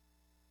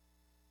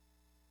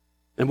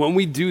 And when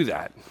we do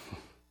that,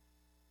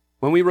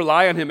 when we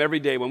rely on him every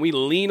day, when we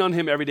lean on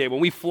him every day, when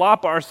we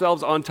flop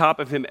ourselves on top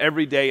of him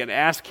every day and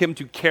ask him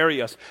to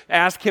carry us,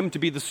 ask him to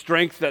be the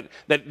strength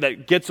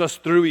that gets us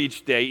through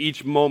each day,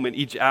 each moment,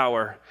 each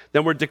hour,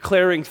 then we're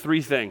declaring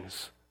three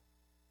things.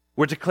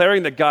 We're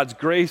declaring that God's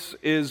grace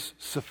is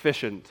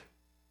sufficient,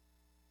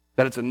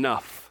 that it's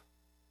enough.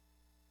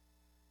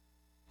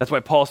 That's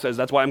why Paul says,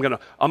 that's why I'm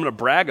gonna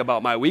brag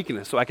about my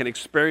weakness so I can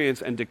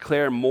experience and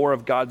declare more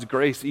of God's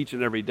grace each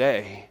and every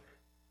day.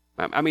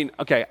 I mean,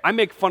 okay, I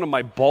make fun of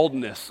my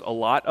baldness a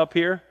lot up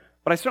here,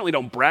 but I certainly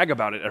don't brag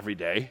about it every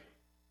day.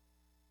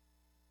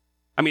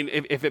 I mean,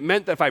 if it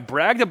meant that if I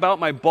bragged about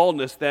my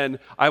baldness, then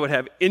I would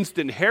have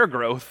instant hair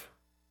growth,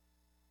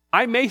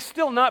 I may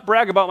still not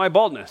brag about my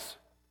baldness.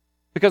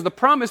 Because the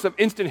promise of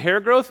instant hair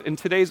growth in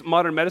today's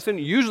modern medicine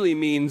usually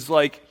means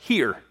like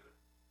here.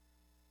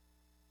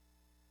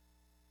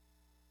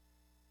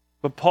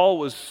 But Paul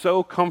was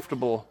so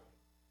comfortable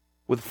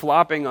with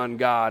flopping on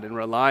God and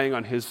relying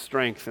on his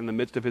strength in the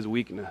midst of his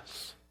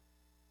weakness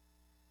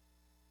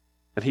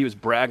that he was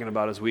bragging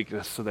about his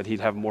weakness so that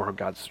he'd have more of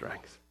God's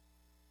strength.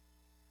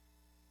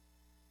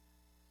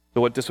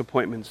 So what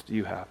disappointments do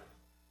you have?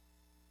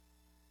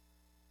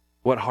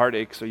 What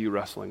heartaches are you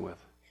wrestling with?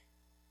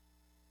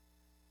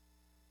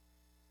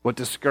 What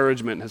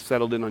discouragement has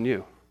settled in on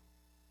you?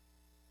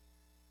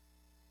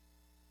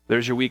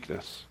 There's your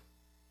weakness.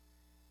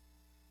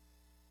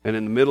 And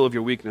in the middle of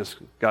your weakness,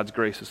 God's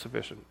grace is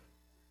sufficient.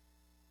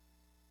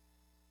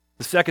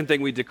 The second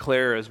thing we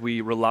declare as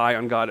we rely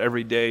on God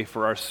every day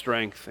for our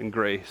strength and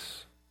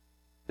grace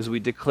is we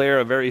declare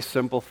a very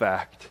simple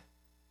fact.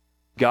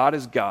 God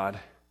is God,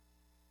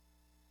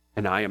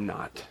 and I am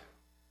not.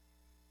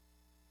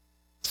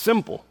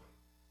 Simple,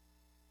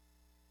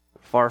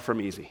 but far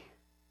from easy.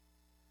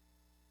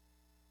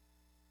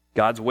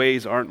 God's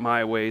ways aren't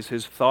my ways.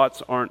 His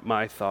thoughts aren't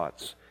my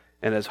thoughts.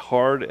 And as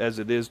hard as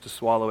it is to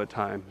swallow at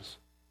times,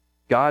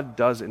 God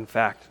does in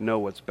fact know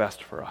what's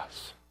best for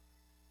us.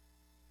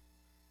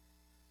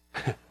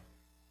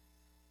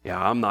 Yeah,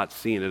 I'm not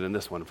seeing it in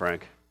this one,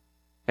 Frank.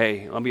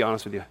 Hey, I'll be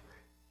honest with you.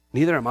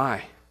 Neither am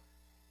I.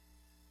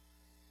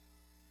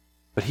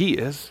 But he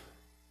is.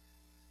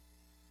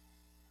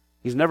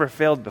 He's never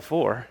failed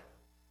before.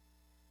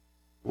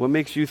 What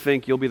makes you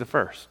think you'll be the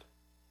first?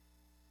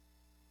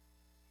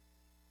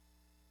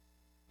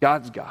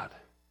 God's God.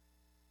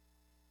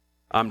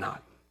 I'm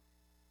not.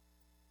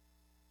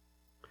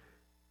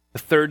 The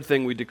third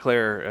thing we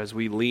declare as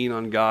we lean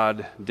on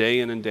God day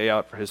in and day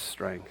out for his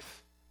strength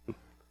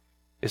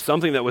is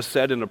something that was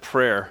said in a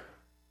prayer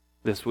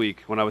this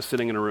week when I was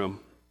sitting in a room.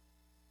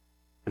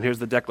 And here's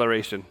the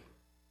declaration.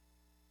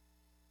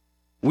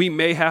 We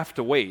may have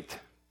to wait,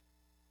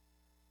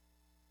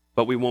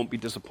 but we won't be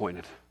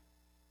disappointed.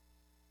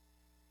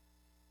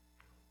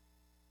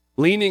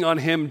 Leaning on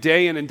him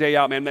day in and day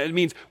out, man, it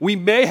means we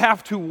may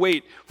have to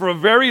wait for a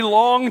very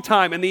long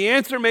time, and the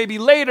answer may be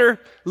later,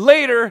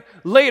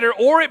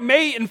 or it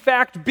may in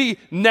fact be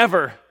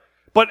never.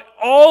 But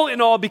all in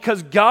all,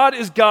 because God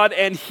is God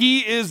and he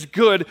is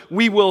good,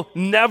 we will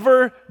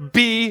never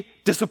be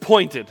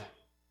disappointed.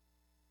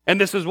 And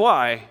this is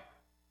why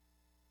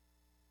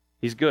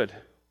he's good.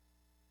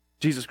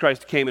 Jesus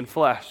Christ came in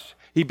flesh.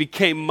 He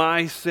became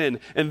my sin.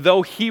 And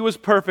though he was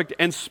perfect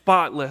and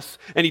spotless,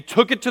 and he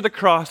took it to the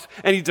cross,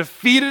 and he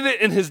defeated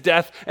it in his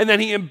death, and then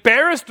he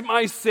embarrassed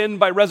my sin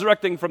by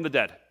resurrecting from the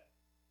dead.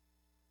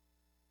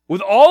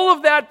 With all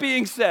of that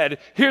being said,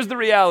 here's the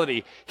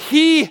reality.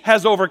 He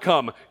has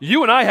overcome.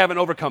 You and I haven't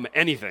overcome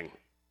anything.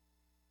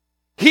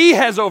 He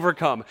has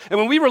overcome. And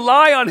when we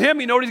rely on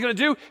him, you know what he's going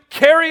to do?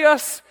 Carry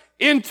us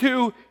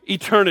into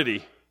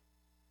eternity.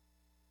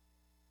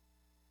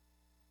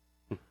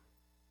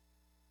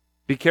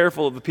 Be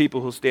careful of the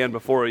people who stand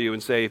before you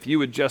and say, if you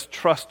would just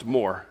trust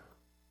more,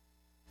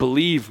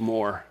 believe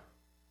more,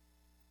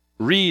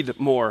 read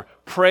more,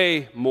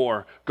 pray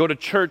more, go to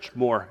church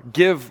more,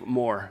 give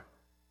more,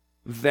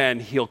 then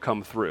he'll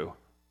come through.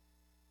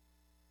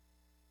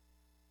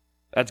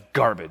 That's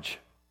garbage.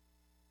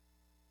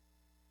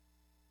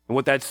 And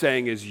what that's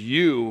saying is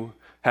you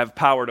have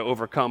power to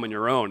overcome on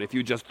your own if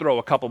you just throw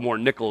a couple more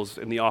nickels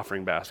in the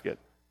offering basket.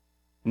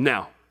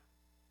 Now,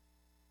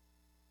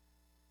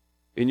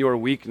 in your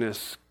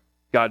weakness,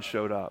 God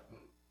showed up.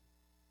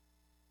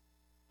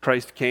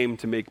 Christ came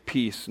to make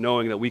peace,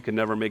 knowing that we could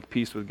never make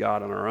peace with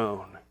God on our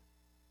own.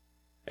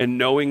 And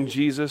knowing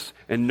Jesus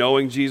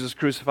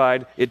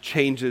crucified, it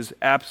changes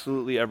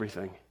absolutely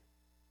everything.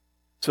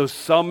 So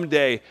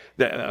someday,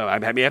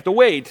 I may have to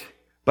wait,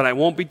 but I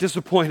won't be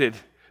disappointed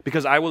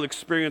because I will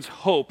experience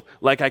hope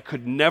like I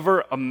could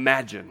never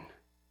imagine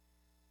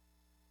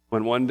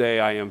when one day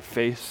I am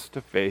face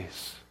to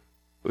face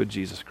with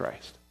Jesus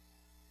Christ.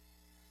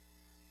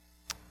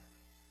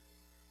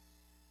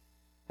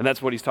 And that's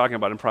what he's talking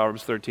about in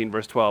Proverbs 13,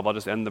 verse 12. I'll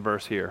just end the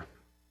verse here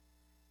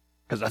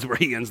because that's where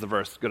he ends the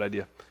verse. Good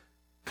idea.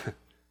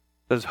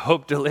 Says,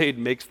 hope delayed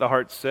makes the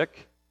heart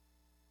sick,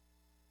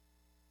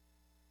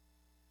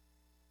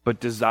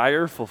 but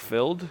desire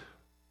fulfilled,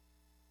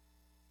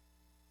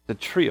 the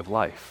tree of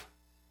life.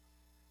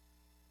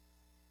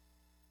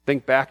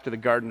 Think back to the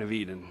Garden of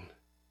Eden,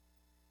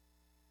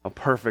 how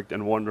perfect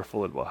and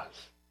wonderful it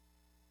was.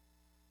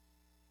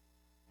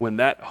 When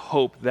that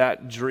hope,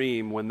 that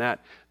dream, when that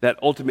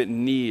ultimate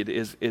need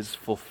is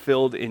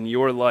fulfilled in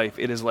your life,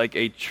 it is like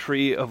a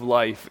tree of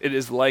life. It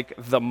is like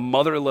the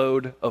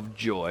motherlode of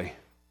joy.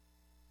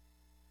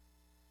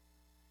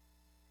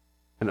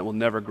 And it will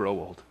never grow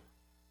old.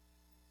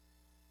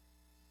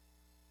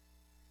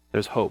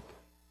 There's hope.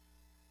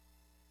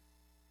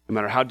 No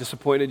matter how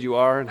disappointed you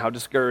are and how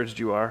discouraged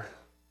you are,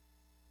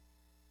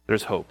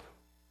 there's hope.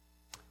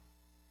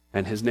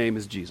 And his name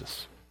is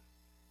Jesus.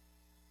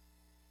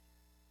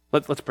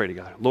 Let's pray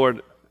together.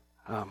 Lord,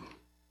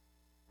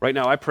 right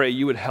now I pray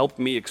you would help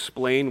me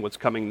explain what's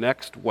coming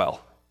next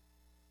well,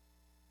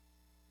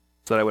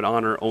 so that I would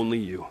honor only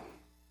you.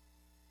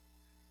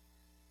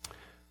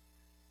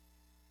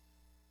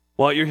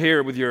 While you're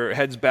here with your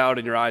heads bowed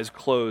and your eyes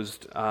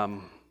closed,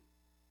 I'm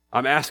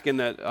asking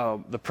that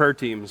the prayer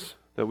teams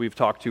that we've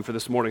talked to for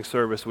this morning's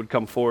service would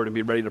come forward and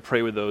be ready to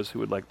pray with those who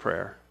would like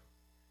prayer.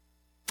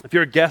 If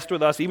you're a guest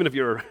with us, even if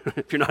you're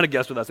not a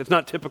guest with us, it's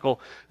not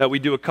typical that we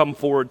do a come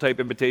forward type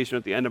invitation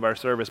at the end of our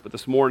service, but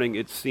this morning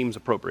it seems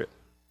appropriate.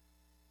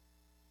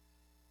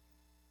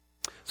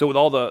 So with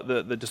all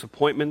the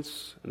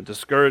disappointments and the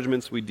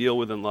discouragements we deal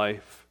with in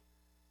life,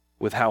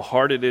 with how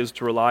hard it is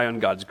to rely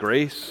on God's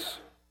grace,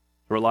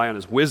 to rely on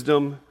his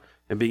wisdom,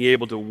 and being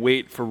able to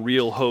wait for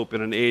real hope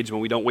in an age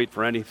when we don't wait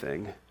for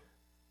anything,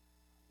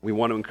 we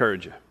want to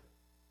encourage you.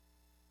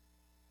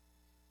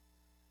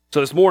 So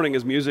this morning,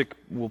 as music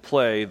will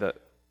play, the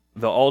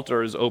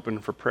altar is open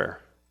for prayer.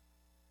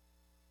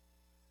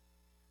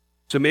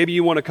 So maybe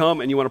you want to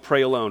come and you want to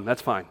pray alone.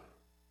 That's fine.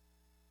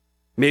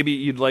 Maybe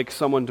you'd like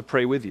someone to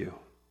pray with you.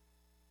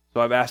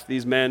 So I've asked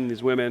these men,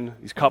 these women,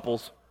 these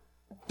couples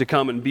to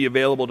come and be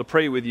available to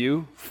pray with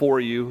you, for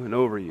you, and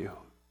over you.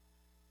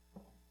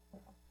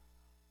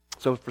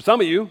 So for some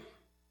of you,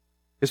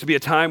 this will be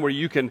a time where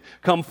you can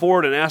come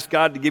forward and ask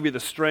God to give you the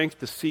strength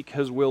to seek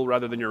his will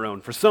rather than your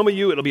own. For some of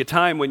you, it'll be a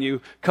time when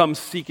you come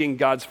seeking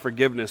God's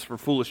forgiveness for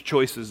foolish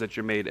choices that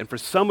you made. And for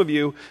some of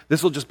you,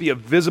 this will just be a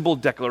visible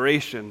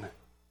declaration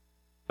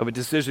of a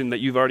decision that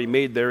you've already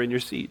made there in your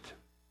seat.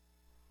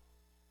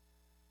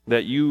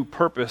 That you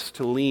purpose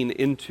to lean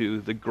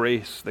into the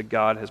grace that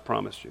God has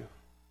promised you.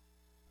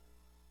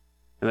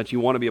 And that you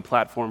want to be a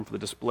platform for the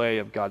display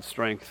of God's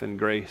strength and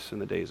grace in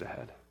the days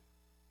ahead.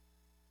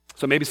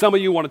 So maybe some of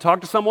you want to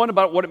talk to someone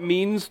about what it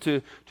means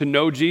to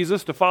know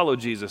Jesus, to follow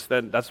Jesus.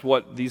 That's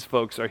what these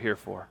folks are here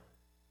for.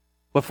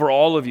 But for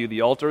all of you, the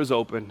altar is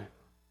open,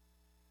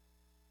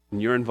 and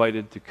you're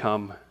invited to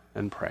come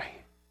and pray.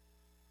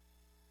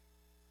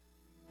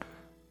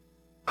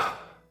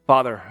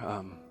 Father,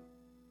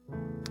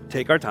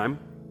 take our time,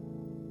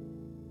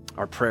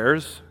 our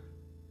prayers,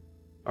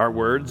 our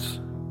words,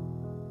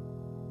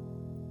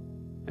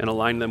 and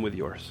align them with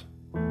yours.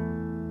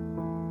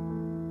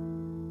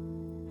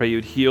 Pray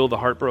you'd heal the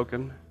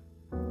heartbroken,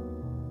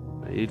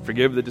 that you'd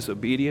forgive the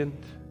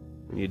disobedient,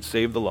 and you'd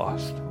save the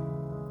lost.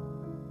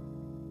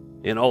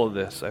 In all of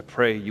this, I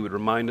pray you would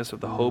remind us of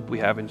the hope we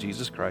have in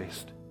Jesus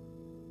Christ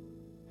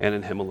and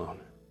in him alone.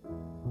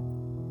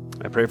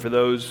 I pray for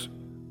those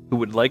who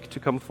would like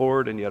to come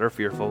forward and yet are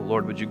fearful.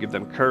 Lord, would you give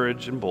them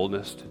courage and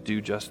boldness to do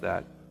just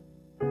that?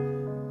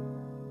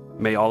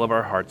 May all of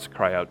our hearts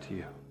cry out to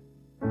you.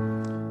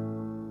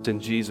 It's in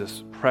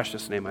Jesus'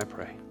 precious name I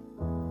pray.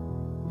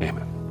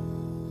 Amen.